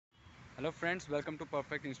Hello friends, welcome to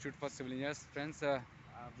Perfect Institute for Civil Engineers. Friends,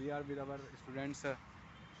 we are with our students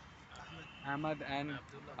Ahmad and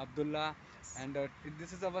Abdullah, Yes. and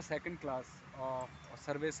this is our second class of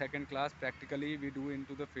survey second class. Practically, we do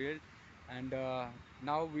into the field, and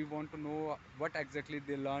now we want to know what exactly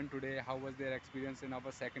they learned today. How was their experience in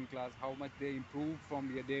our second class? How much they improved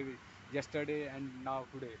from yesterday and now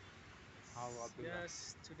today? How Abdullah?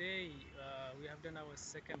 Yes, today we have done our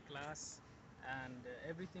second class and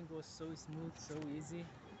everything was so smooth, so easy.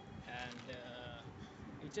 And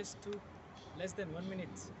it just took less than 1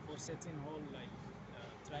 minute for setting whole like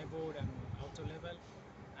tripod and auto level.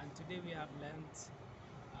 And today we have learned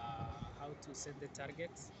how to set the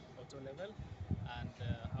target auto level and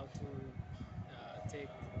how to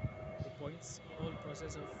take the points, whole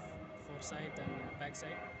process of foresight and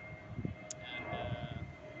backside. And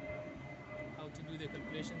how to do the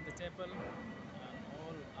calculation, the table, and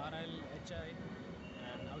all RL, HI,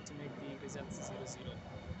 and how to make the results 0, 0.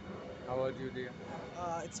 How about you, dear?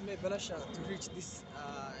 It's my pleasure to reach this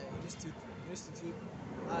institute.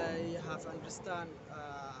 I have understand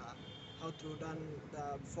how to done the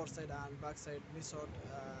foresight and backside method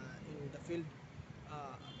in the field.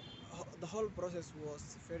 Uh, the whole process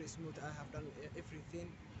was very smooth. I have done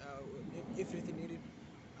everything, everything needed.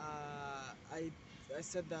 I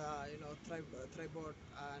set the tripod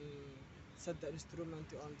and set the instrument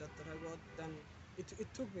on that tripod. Then it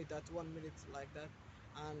took me that 1 minute like that,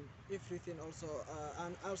 and everything also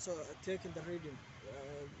and also taking the reading,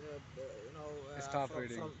 Staff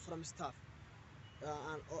reading. from staff,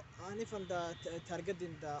 and even the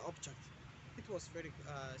targeting the object. It was very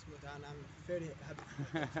smooth, and I'm very happy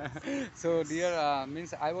for that. So dear,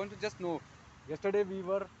 means I want to just know. Yesterday we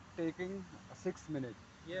were taking 6 minutes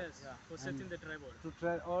Yes, Yeah. for and setting the tripod. to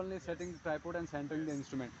try only setting Yes, the tripod and centering the yes,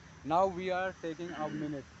 instrument. Now we are taking a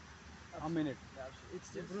minute. A minute. Absolutely, absolutely.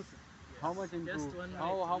 It's yes, improving. How much yes. Just improved? 1 minute,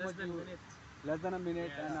 How less much than you? minute. Less than a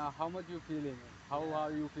minute, and Yes, Yeah, how much you feeling? How yeah.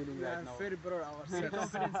 are you feeling we right are now? very proud Very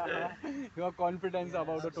ourselves. confidence, bro. Your confidence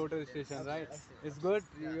about Yes, the total Absolutely, station, right? yes, absolutely, It's good.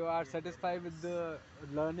 absolutely. Yeah, You are yeah, very satisfied with nice.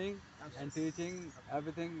 the learning and Yes, teaching absolutely,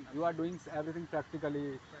 everything. You are doing absolutely, everything practically,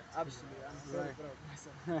 practically. absolutely. I'm very right? proud of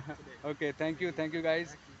myself today. Okay, thank you guys, Thank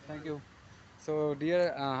you, thank thank you. you. So dear,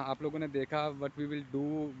 आप लोगों ने देखा what we will do.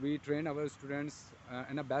 We train our students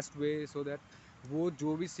in a best way so that वो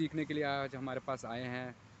जो भी सीखने के लिए आज हमारे पास आए हैं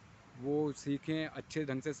वो सीखें, अच्छे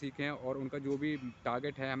ढंग से सीखें और उनका जो भी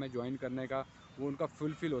टारगेट है हमें ज्वाइन करने का वो उनका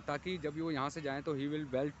फुलफिल हो, ताकि जब वो यहाँ से जाएँ तो ही विल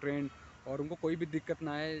वेल ट्रेंड और उनको कोई भी दिक्कत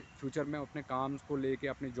ना आए फ्यूचर में अपने काम को लेके,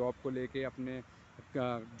 अपने जॉब को लेके, अपने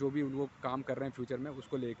जो भी वो काम कर रहे हैं फ्यूचर में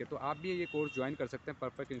उसको लेके। तो आप भी ये कोर्स ज्वाइन कर सकते हैं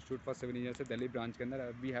perfect institute for civil engineer से दिल्ली ब्रांच के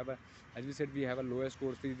अंदर। We have as we said we have a lowest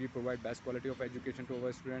course fees, we provide best quality of education to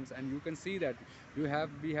our students and you can see that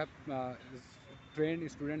we have train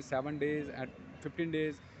student 7 days eight 15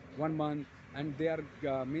 days 1 month and they are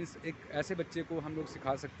means एक ऐसे बच्चे को हम लोग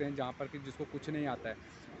सिखा सकते हैं जहाँ पर कि जिसको कुछ नहीं आता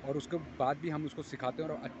है और उसके बाद भी हम उसको सिखाते हैं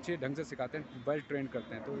और अच्छे ढंग से सिखाते हैं, वेल ट्रेन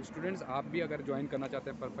करते हैं। तो स्टूडेंट्स आप भी अगर ज्वाइन करना चाहते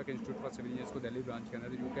हैं perfect institute for civil engineers को दिल्ली ब्रांच के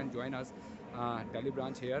अंदर, you can join us Delhi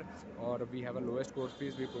branch hair और we have a lowest course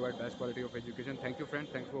fees, we provide best quality of education. Thank you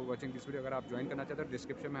friends, thanks for watching this video. अगर आप join करना चाहते हैं तो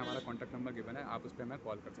डिस्क्रिप्शन में हमारा कॉन्टैक्ट नंबर गिवन है, आप उस पर हमें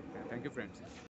कॉल कर सकते हैं। Thank you friends.